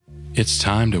It's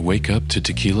time to wake up to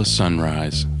Tequila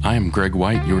Sunrise. I am Greg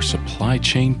White, your supply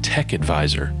chain tech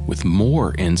advisor, with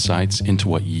more insights into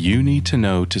what you need to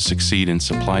know to succeed in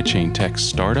supply chain tech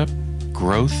startup,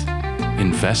 growth,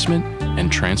 investment,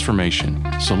 and transformation.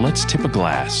 So let's tip a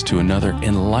glass to another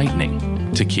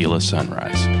enlightening Tequila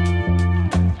Sunrise.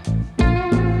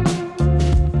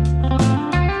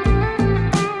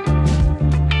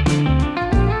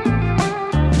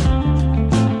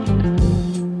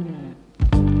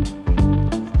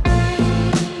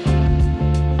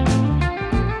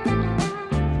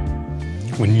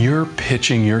 When you're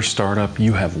pitching your startup,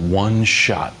 you have one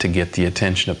shot to get the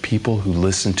attention of people who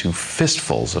listen to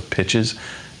fistfuls of pitches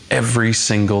every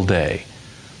single day.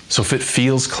 So if it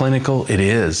feels clinical, it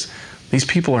is. These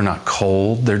people are not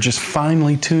cold, they're just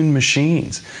finely tuned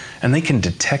machines, and they can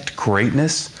detect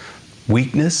greatness,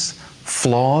 weakness,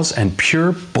 flaws, and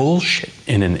pure bullshit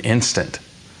in an instant.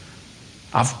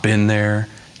 I've been there,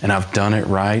 and I've done it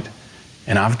right,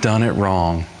 and I've done it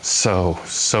wrong, so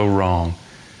wrong.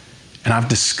 And I've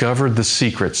discovered the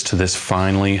secrets to this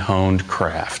finely honed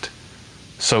craft.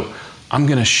 So I'm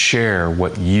going to share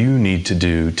what you need to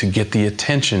do to get the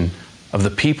attention of the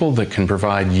people that can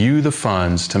provide you the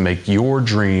funds to make your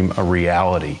dream a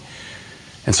reality.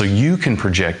 And so you can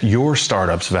project your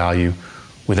startup's value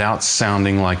without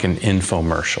sounding like an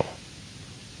infomercial.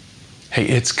 Hey,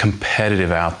 it's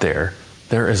competitive out there.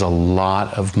 There is a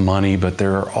lot of money, but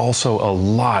there are also a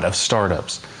lot of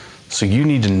startups. So you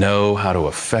need to know how to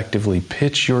effectively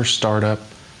pitch your startup,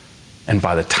 and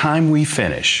by the time we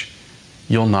finish,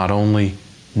 you'll not only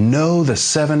know the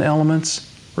 7 elements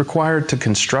required to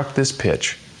construct this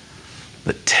pitch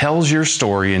that tells your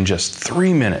story in just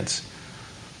 3 minutes,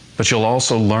 but you'll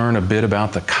also learn a bit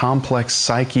about the complex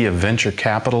psyche of venture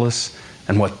capitalists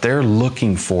and what they're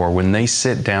looking for when they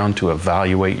sit down to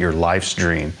evaluate your life's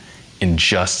dream in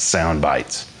just sound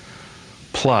bites.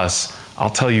 Plus, I'll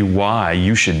tell you why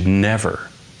you should never,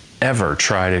 ever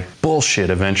try to bullshit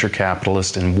a venture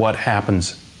capitalist and what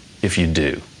happens if you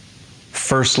do.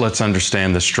 First, let's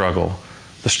understand the struggle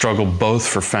both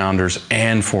for founders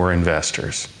and for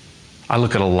investors. I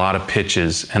look at a lot of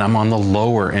pitches and I'm on the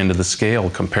lower end of the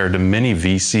scale compared to many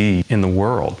VC in the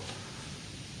world.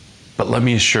 But let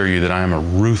me assure you that I am a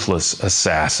ruthless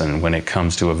assassin when it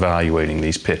comes to evaluating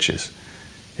these pitches.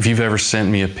 If you've ever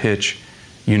sent me a pitch,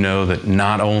 you know that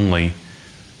not only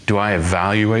do I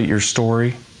evaluate your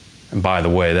story, and by the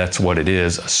way, that's what it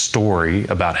is, a story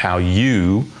about how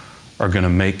you are going to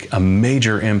make a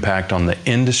major impact on the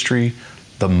industry,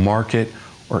 the market,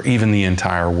 or even the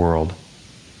entire world.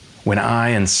 When I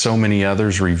and so many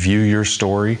others review your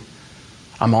story,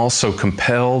 I'm also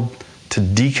compelled to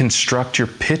deconstruct your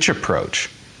pitch approach.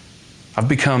 I've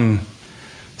become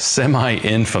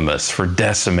semi-infamous for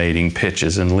decimating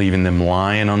pitches and leaving them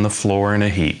lying on the floor in a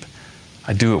heap.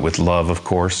 I do it with love, of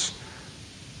course.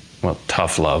 Well,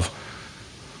 tough love.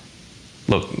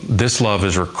 Look, this love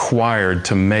is required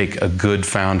to make a good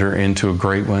founder into a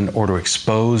great one, or to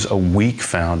expose a weak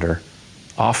founder,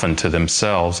 often to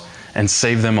themselves, and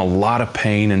save them a lot of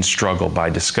pain and struggle by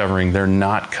discovering they're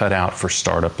not cut out for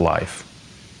startup life.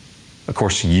 Of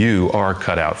course, you are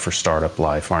cut out for startup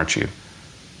life, aren't you?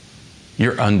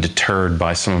 You're undeterred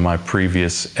by some of my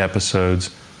previous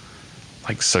episodes.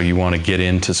 So you want to get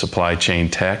into supply chain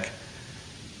tech,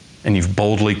 and you've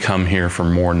boldly come here for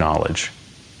more knowledge.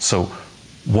 So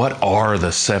what are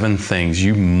the 7 things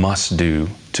you must do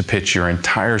to pitch your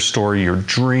entire story, your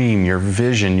dream, your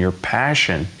vision, your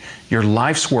passion, your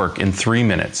life's work in 3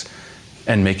 minutes,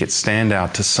 and make it stand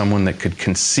out to someone that could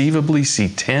conceivably see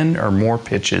 10 or more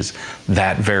pitches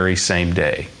that very same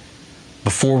day?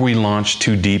 Before we launch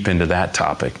too deep into that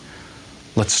topic,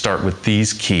 let's start with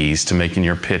these keys to making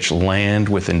your pitch land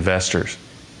with investors.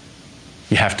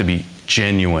 You have to be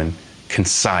genuine,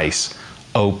 concise,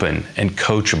 open, and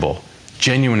coachable.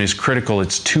 Genuine is critical.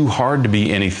 It's too hard to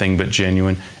be anything but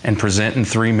genuine and present in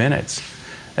 3 minutes.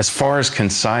 As far as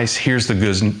concise, here's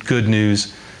the good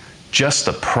news. Just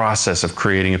the process of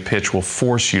creating a pitch will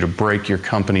force you to break your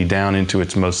company down into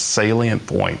its most salient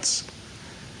points.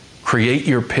 Create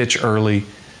your pitch early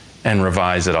and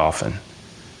revise it often.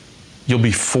 You'll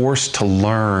be forced to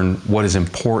learn what is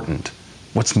important,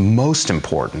 what's most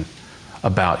important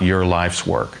about your life's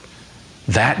work.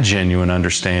 That genuine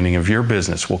understanding of your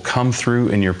business will come through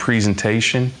in your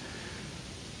presentation.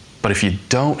 But if you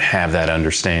don't have that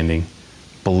understanding,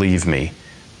 believe me,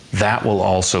 that will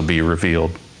also be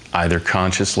revealed either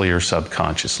consciously or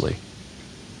subconsciously.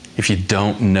 If you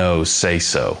don't know, say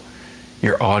so.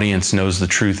 Your audience knows the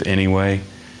truth anyway.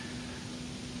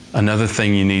 Another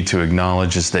thing you need to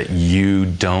acknowledge is that you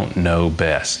don't know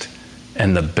best,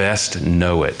 and the best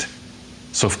know it.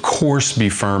 So of course be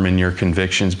firm in your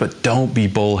convictions, but don't be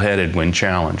bullheaded when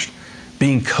challenged.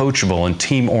 Being coachable and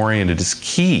team-oriented is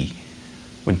key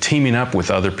when teaming up with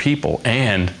other people,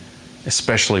 and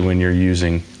especially when you're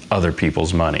using other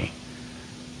people's money.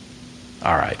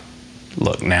 All right,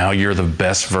 look, now you're the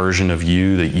best version of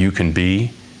you that you can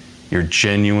be. You're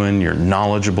genuine, you're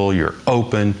knowledgeable, you're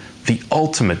open, the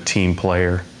ultimate team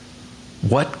player.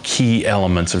 What key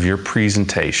elements of your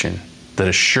presentation that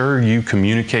assure you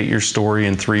communicate your story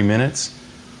in 3 minutes?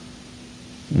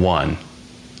 1,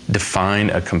 define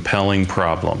a compelling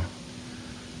problem.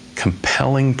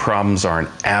 Compelling problems are an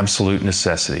absolute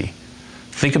necessity.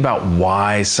 Think about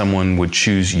why someone would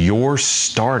choose your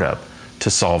startup to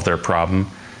solve their problem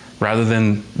rather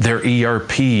than their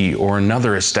ERP or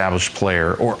another established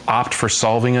player, or opt for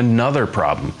solving another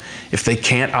problem. If they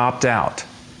can't opt out,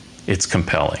 it's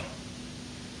compelling.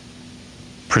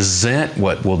 Present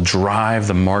what will drive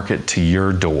the market to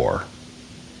your door.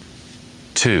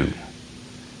 2,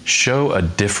 show a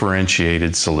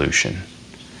differentiated solution.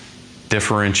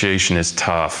 Differentiation is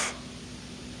tough.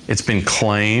 It's been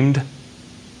claimed,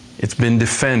 it's been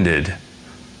defended,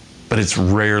 but it's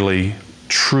rarely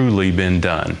truly been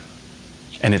done.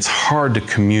 And it's hard to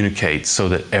communicate so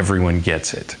that everyone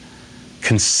gets it.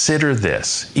 Consider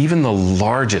this, even the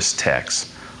largest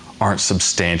techs aren't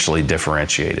substantially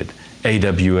differentiated.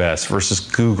 AWS versus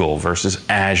Google versus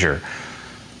Azure.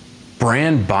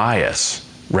 Brand bias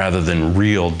rather than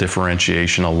real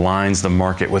differentiation aligns the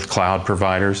market with cloud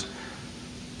providers.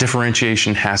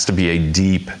 Differentiation has to be a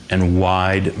deep and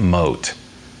wide moat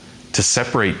to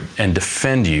separate and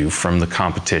defend you from the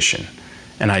competition.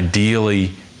 And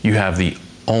ideally, you have the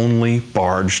only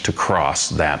barge to cross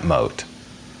that moat.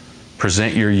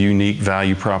 Present your unique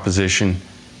value proposition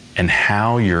and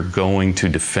how you're going to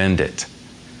defend it.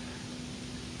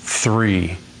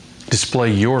 3,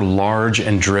 display your large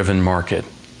and driven market.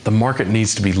 The market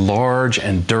needs to be large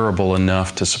and durable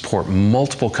enough to support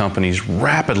multiple companies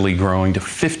rapidly growing to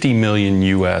 50 million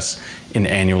US in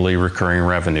annually recurring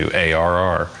revenue,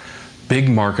 ARR. Big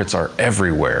markets are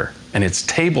everywhere, and it's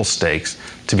table stakes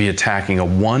to be attacking a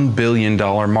 $1 billion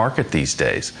market these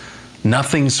days.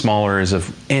 Nothing smaller is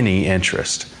of any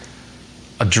interest.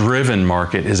 A driven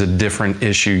market is a different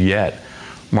issue yet.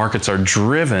 Markets are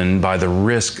driven by the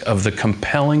risk of the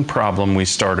compelling problem we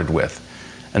started with.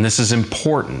 And this is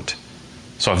important.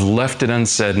 So I've left it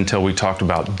unsaid until we talked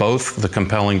about both the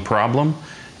compelling problem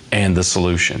and the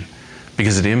solution,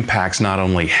 because it impacts not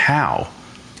only how,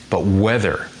 but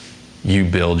whether you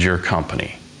build your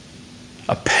company.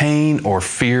 A pain or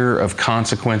fear of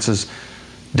consequences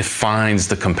defines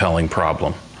the compelling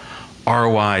problem.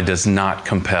 ROI does not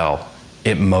compel,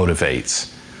 it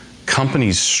motivates.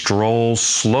 Companies stroll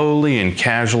slowly and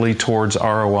casually towards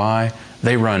ROI.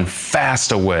 They run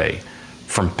fast away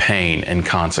from pain and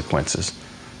consequences.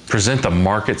 Present the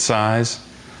market size,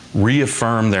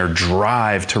 reaffirm their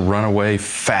drive to run away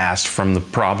fast from the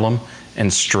problem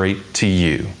and straight to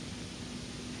you.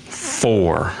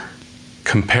 4,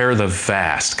 compare the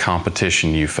vast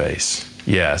competition you face.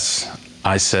 Yes,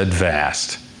 I said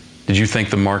vast. Did you think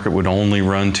the market would only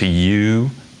run to you?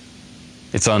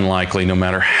 It's unlikely, no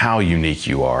matter how unique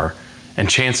you are, and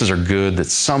chances are good that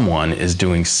someone is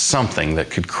doing something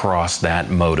that could cross that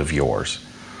moat of yours,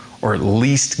 or at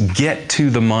least get to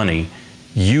the money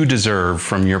you deserve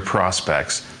from your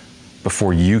prospects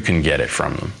before you can get it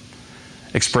from them.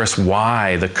 Express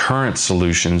why the current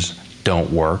solutions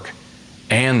don't work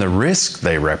and the risk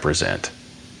they represent.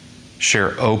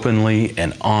 Share openly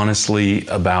and honestly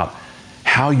about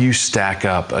how you stack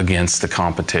up against the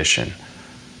competition.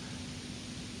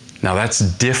 Now that's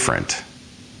different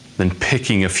than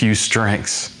picking a few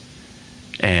strengths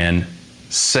and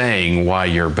saying why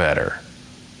you're better.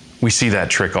 We see that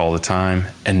trick all the time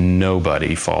and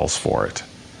nobody falls for it.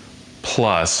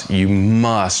 Plus, you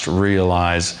must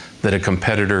realize that a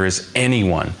competitor is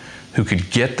anyone who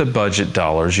could get the budget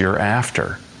dollars you're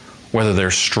after, whether they're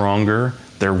stronger,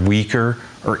 they're weaker,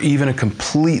 or even a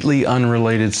completely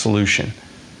unrelated solution.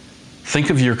 Think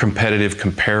of your competitive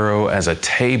comparo as a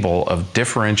table of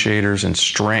differentiators and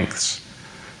strengths,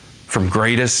 from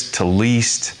greatest to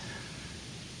least.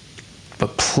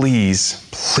 But please,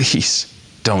 please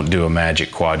don't do a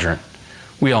magic quadrant.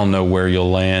 We all know where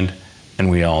you'll land, and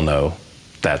we all know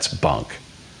that's bunk.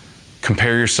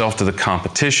 Compare yourself to the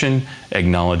competition,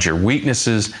 acknowledge your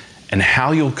weaknesses, and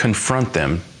how you'll confront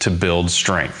them to build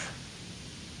strength.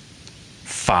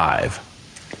 5,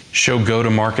 show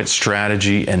go-to-market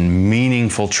strategy and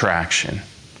meaningful traction.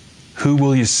 Who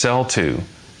will you sell to?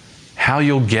 How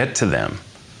you'll get to them?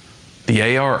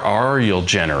 The ARR you'll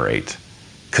generate,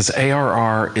 because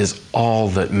ARR is all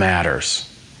that matters.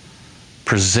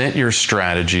 Present your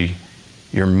strategy,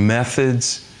 your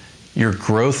methods, your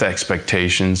growth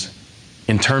expectations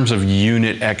in terms of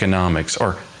unit economics,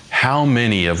 or how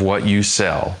many of what you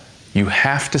sell you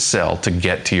have to sell to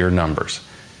get to your numbers.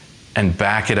 And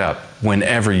back it up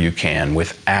whenever you can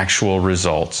with actual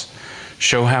results.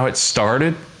 Show how it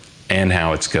started and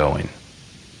how it's going.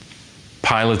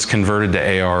 Pilots converted to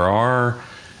ARR,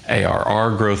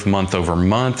 ARR growth month over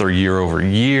month or year over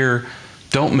year.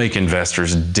 Don't make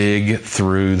investors dig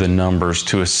through the numbers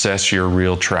to assess your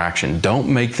real traction. Don't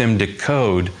make them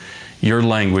decode your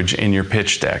language in your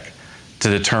pitch deck to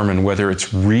determine whether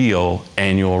it's real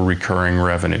annual recurring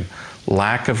revenue.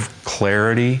 Lack of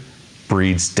clarity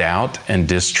breeds doubt and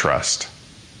distrust.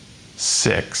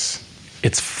 6,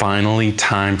 it's finally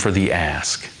time for the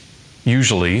ask.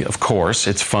 Usually, of course,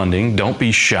 it's funding. Don't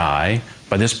be shy.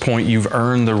 By this point, you've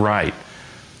earned the right.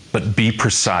 But be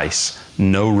precise,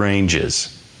 no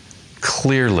ranges.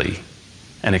 Clearly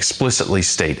and explicitly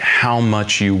state how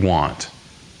much you want,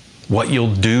 what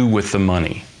you'll do with the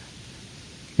money.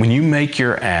 When you make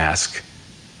your ask,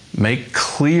 make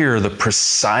clear the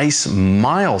precise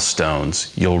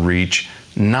milestones you'll reach,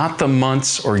 not the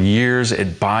months or years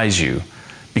it buys you,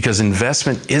 because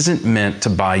investment isn't meant to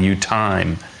buy you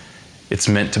time. It's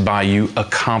meant to buy you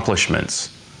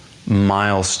accomplishments,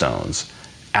 milestones,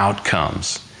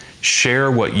 outcomes. Share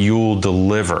what you'll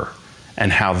deliver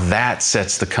and how that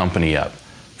sets the company up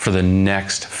for the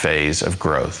next phase of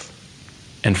growth.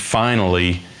 And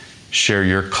finally, share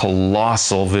your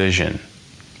colossal vision.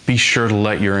 Be sure to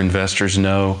let your investors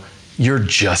know you're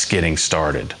just getting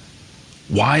started.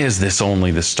 Why is this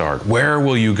only the start? Where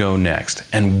will you go next?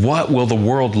 And what will the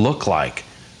world look like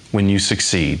when you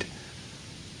succeed?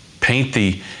 Paint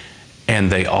the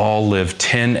 "and they all live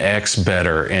 10x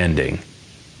better" ending.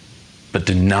 But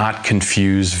do not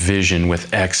confuse vision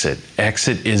with exit.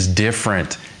 Exit is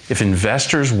different. If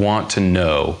investors want to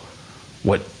know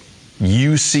what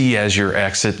you see as your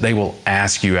exit, they will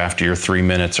ask you after your 3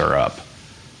 minutes are up.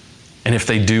 And if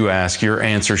they do ask, your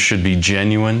answer should be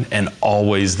genuine and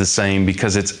always the same,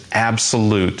 because it's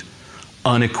absolute,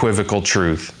 unequivocal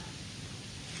truth.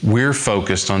 We're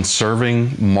focused on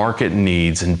serving market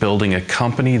needs and building a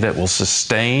company that will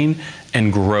sustain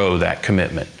and grow that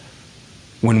commitment.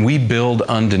 When we build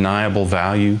undeniable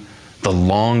value, the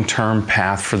long-term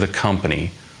path for the company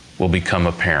will become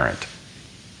apparent.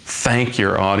 Thank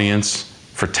your audience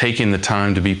for taking the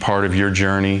time to be part of your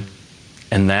journey,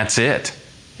 and that's it.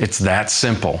 It's that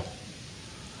simple.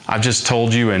 I've just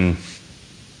told you in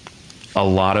a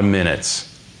lot of minutes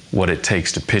what it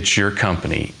takes to pitch your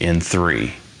company in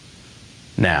 3.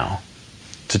 Now,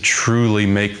 to truly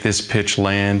make this pitch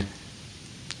land,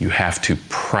 you have to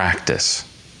practice.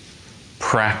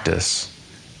 Practice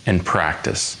and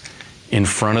practice. In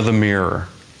front of the mirror,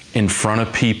 in front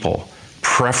of people,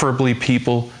 preferably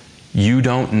people you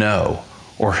don't know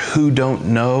or who don't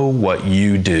know what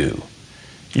you do.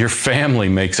 Your family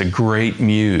makes a great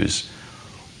muse,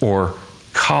 or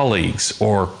colleagues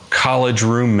or college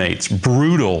roommates,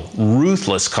 brutal,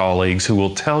 ruthless colleagues who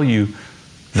will tell you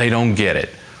they don't get it,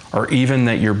 or even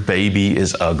that your baby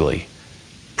is ugly.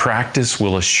 Practice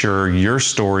will assure your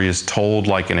story is told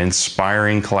like an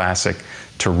inspiring classic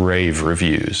to rave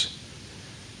reviews.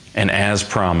 And as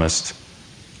promised,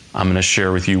 I'm going to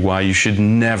share with you why you should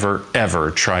never, ever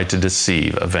try to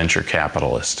deceive a venture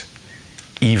capitalist,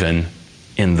 even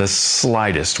in the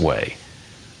slightest way.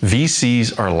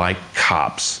 VCs are like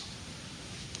cops.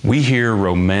 We hear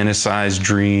romanticized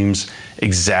dreams,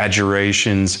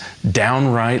 exaggerations,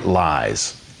 downright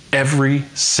lies every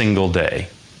single day.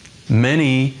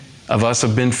 Many of us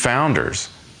have been founders,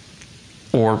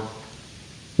 or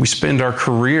we spend our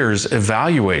careers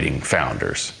evaluating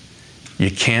founders.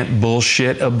 You can't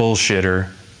bullshit a bullshitter,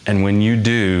 and when you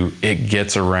do, it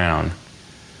gets around.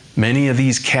 Many of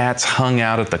these cats hung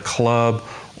out at the club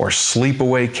or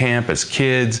sleepaway camp as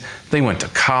kids. They went to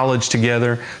college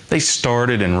together. They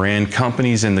started and ran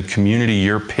companies in the community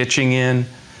you're pitching in.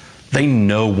 They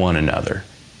know one another,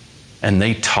 and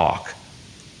they talk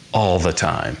all the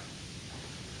time.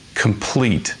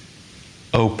 Complete,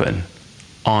 open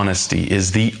honesty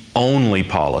is the only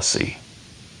policy.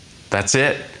 That's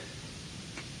it.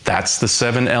 That's the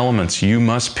 7 elements you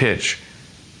must pitch,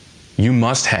 you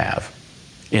must have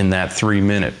in that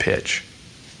 3-minute pitch.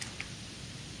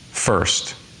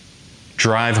 First,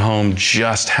 drive home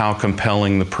just how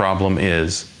compelling the problem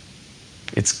is.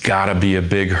 It's gotta be a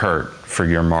big hurt for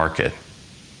your market.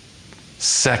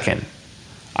 Second,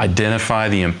 identify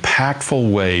the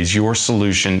impactful ways your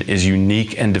solution is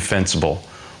unique and defensible.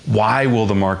 Why will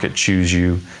the market choose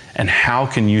you, and how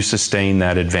can you sustain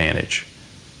that advantage?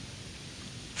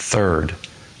 Third,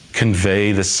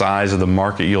 convey the size of the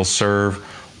market you'll serve,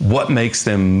 what makes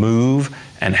them move,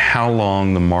 and how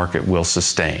long the market will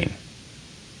sustain.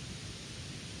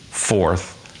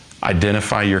 Fourth,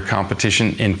 identify your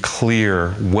competition in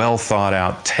clear, well thought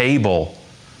out table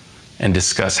and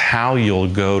discuss how you'll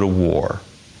go to war.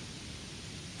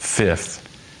 Fifth,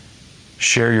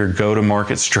 share your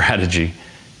go-to-market strategy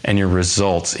and your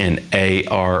results in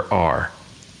ARR,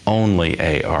 only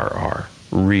ARR,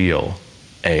 real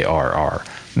ARR.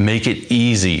 Make it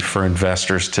easy for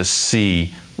investors to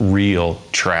see real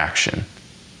traction.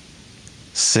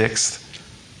 Sixth,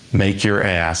 make your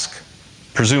ask,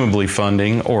 presumably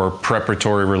funding or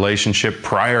preparatory relationship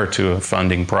prior to a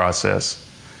funding process.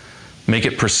 Make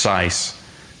it precise.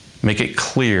 Make it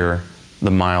clear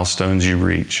the milestones you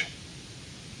reach.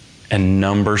 And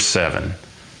number 7,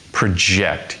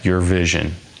 project your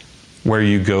vision, where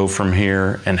you go from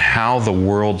here and how the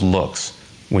world looks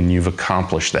when you've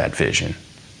accomplished that vision.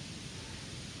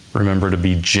 Remember to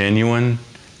be genuine,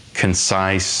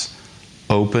 concise,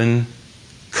 open,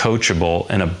 coachable,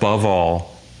 and above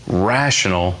all,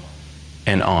 rational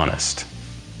and honest.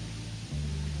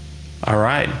 All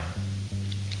right,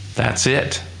 that's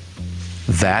it.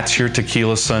 That's your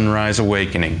Tequila Sunrise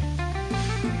Awakening.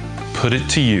 Put it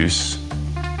to use.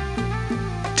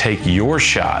 Take your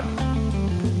shot.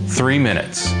 3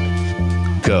 minutes.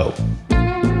 Go.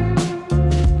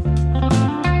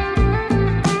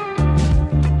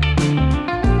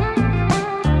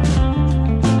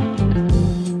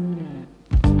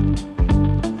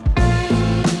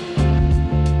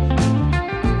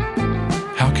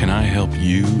 How can I help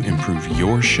you improve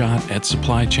your shot at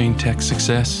supply chain tech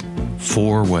success?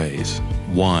 4 ways.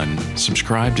 1.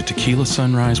 Subscribe to Tequila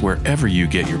Sunrise wherever you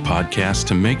get your podcasts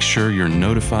to make sure you're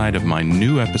notified of my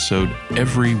new episode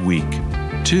every week.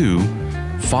 2.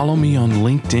 Follow me on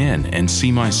LinkedIn and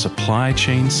see my supply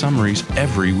chain summaries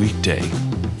every weekday.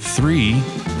 3.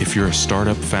 If you're a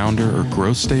startup founder or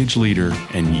growth stage leader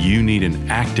and you need an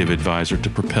active advisor to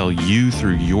propel you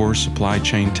through your supply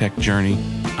chain tech journey,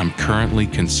 I'm currently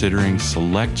considering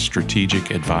select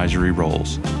strategic advisory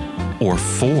roles. Or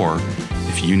 4,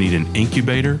 if you need an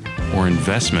incubator or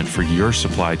investment for your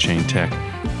supply chain tech,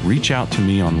 reach out to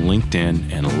me on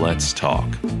LinkedIn and let's talk.